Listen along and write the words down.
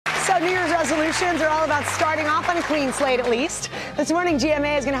So New Year's resolutions are all about starting off on a clean slate at least. This morning,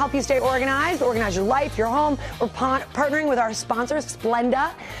 GMA is going to help you stay organized, organize your life, your home. We're partnering with our sponsor,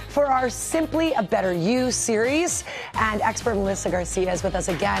 Splenda, for our Simply a Better You series. And expert Melissa Garcia is with us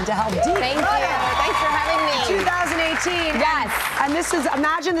again to help declutter. Thank you. Thanks for having me. 2018. Yes. And this is,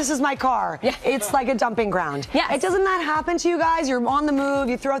 imagine this is my car. Yeah. It's like a dumping ground. Yes. It doesn't that happen to you guys? You're on the move,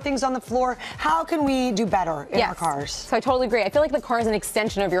 you throw things on the floor. How can we do better in our cars? So I totally agree. I feel like the car is an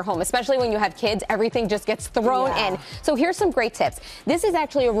extension of your home, especially when you have kids. Everything just gets thrown in. So here's some great tips. This is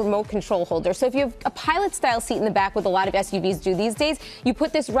actually a remote control holder. So if you have a pilot style seat in the back, with a lot of SUVs do these days, you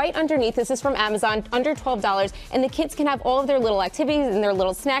put this right underneath. This is from Amazon, under $12, and the kids can have all of their little activities and their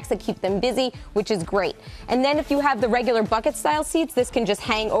little snacks that keep them busy, which is great. And then if you have the regular bucket style seats, this can just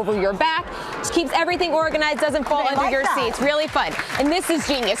hang over your back. Just keeps everything organized, doesn't fall under your seats. Really fun. And this is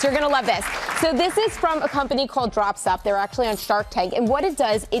genius. You're going to love this. So this is from a company called Drop Stop. They're actually on Shark Tank. And what it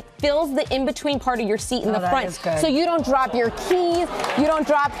does, it fills the in-between part of your seat in the front. So you don't drop your keys, you don't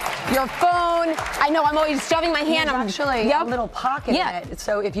drop your phone. I know, I'm always shoving my hand. There's actually a little pocket in it.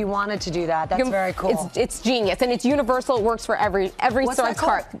 So if you wanted to do that, that's very cool. It's genius, and it's universal. It works for every size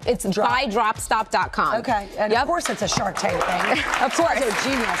car. It's buydropstop.com. Okay, and of course it's a Shark Tank thing. Of course. It's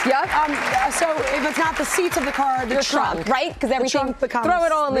genius. Yep. So if it's not the seats of the car, the trunk, right? Because everything, throw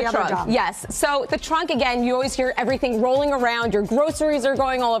it all in the trunk. Yes. So the trunk, again, you always hear everything rolling around. Your groceries are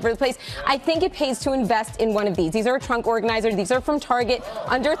going all over the place. I think it pays to invest in one of these. These are a trunk organizer. These are from Target,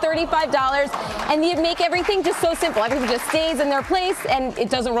 under $35, and you make everything just so simple. Everything just stays in their place, and it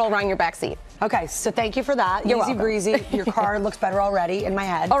doesn't roll around your back seat. Okay, so thank you for that. You're Easy welcome. breezy. Your car looks better already in my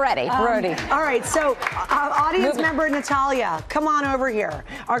head. Already. All right, so audience member Natalia, come on over here.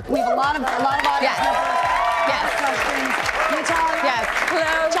 We have a lot of audience members. Yes. Questions. Natalia. Yes.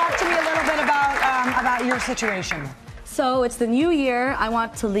 Hello. Talk to me a little bit about your situation. So it's the new year. I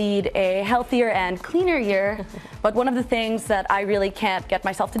want to lead a healthier and cleaner year, but one of the things that I really can't get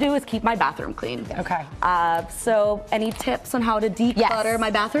myself to do is keep my bathroom clean. Okay. So any tips on how to declutter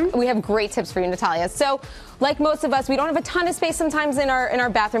my bathroom? We have great tips for you, Natalia. So like most of us, we don't have a ton of space sometimes in our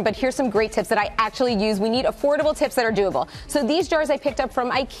bathroom, but here's some great tips that I actually use. We need affordable tips that are doable. So these jars I picked up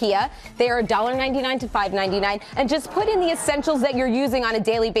from IKEA. They are $1.99 to $5.99, and just put in the essentials that you're using on a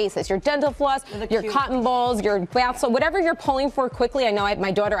daily basis. Your dental floss, your cotton balls, your bath soap, whatever you're pulling for quickly. I know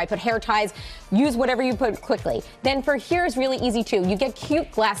my daughter, I put hair ties. Use whatever you put quickly. Then for here is really easy too. You get cute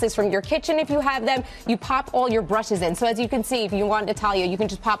glasses from your kitchen if you have them. You pop all your brushes in. So as you can see, if you want Natalia, you can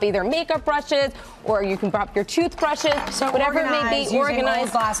just pop either makeup brushes or you can pop your toothbrushes, so whatever it may be.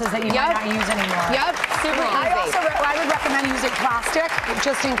 Organized glasses that you might not use anymore. Yep, super easy. I would recommend using plastic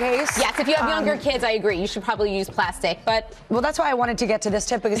just in case. Yes, if you have younger kids, I agree. You should probably use plastic. But well, that's why I wanted to get to this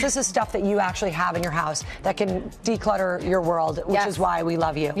tip, because this is stuff that you actually have in your house that can declutter your world, which is why we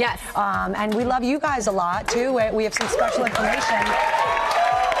love you. Yes. And we love you guys a lot too. We have some special information.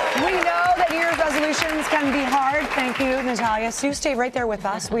 We know that New Year's resolutions can be hard. Thank you, Natalia. Sue, stay right there with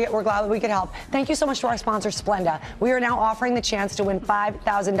us. We're glad that we could help. Thank you so much to our sponsor, Splenda. We are now offering the chance to win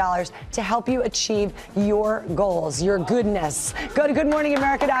 $5,000 to help you achieve your goals, your goodness. Go to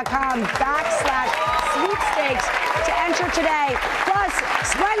goodmorningamerica.com/sweepstakes to enter today. Plus,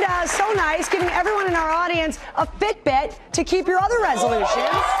 Splenda is so nice, giving everyone in our audience a Fitbit to keep your other resolutions.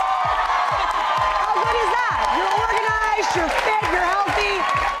 How good is that? You're organized, you're fit, you're healthy.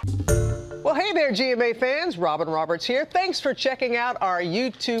 Well, hey there, GMA fans. Robin Roberts here. Thanks for checking out our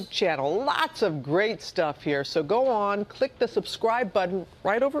YouTube channel. Lots of great stuff here. So go on, click the subscribe button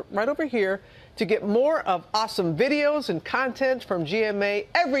right over here to get more of awesome videos and content from GMA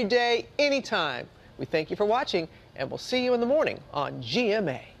every day, anytime. We thank you for watching, and we'll see you in the morning on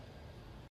GMA.